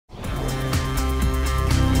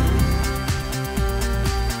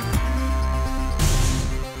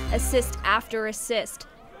Assist after assist,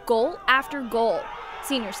 goal after goal.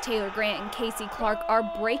 Seniors Taylor Grant and Casey Clark are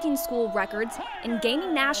breaking school records and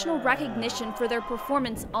gaining national recognition for their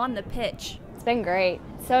performance on the pitch. It's been great.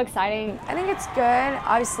 So exciting. I think it's good.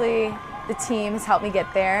 Obviously, the team has helped me get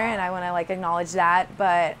there, and I want to acknowledge that.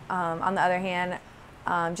 But on the other hand,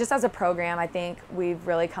 just as a program, I think we've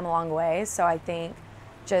really come a long way. So I think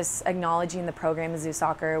just acknowledging the program, Mizzou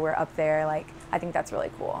Soccer, we're up there. I think that's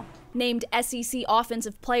really cool. Named SEC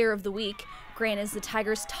Offensive Player of the Week, Grant is the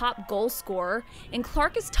Tigers' top goal scorer, and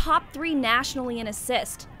Clark is top 3 nationally in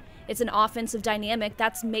assist. It's an offensive dynamic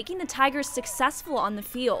that's making the Tigers successful on the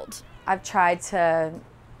field. I've tried to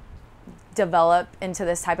develop into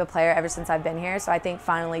this type of player ever since I've been here, so I think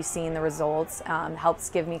finally seeing the results helps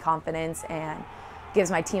give me confidence and gives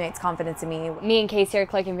my teammates confidence in me. Me and Casey are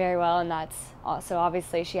clicking very well, and that's also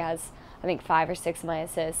obviously she has, I think, 5 or 6 of my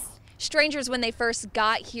assists. Strangers when they first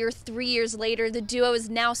got here 3 years later, the duo is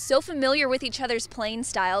now so familiar with each other's playing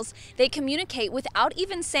styles, they communicate without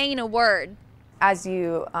even saying a word. As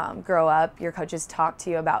you grow up, your coaches talk to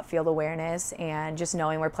you about field awareness and just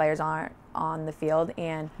knowing where players aren't on the field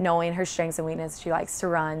and knowing her strengths and weaknesses. She likes to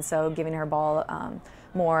run, so giving her ball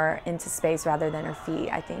more into space rather than her feet.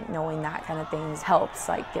 I think knowing that kind of things helps,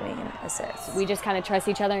 giving assists. We just kind of trust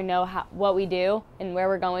each other and know what we do and where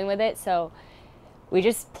we're going with it, so we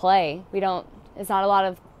just play. It's not a lot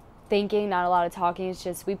of thinking, not a lot of talking, it's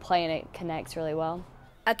just we play and it connects really well.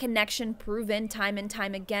 A connection proven time and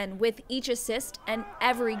time again with each assist and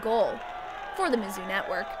every goal. For the Mizzou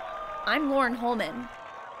Network, I'm Lauren Holman.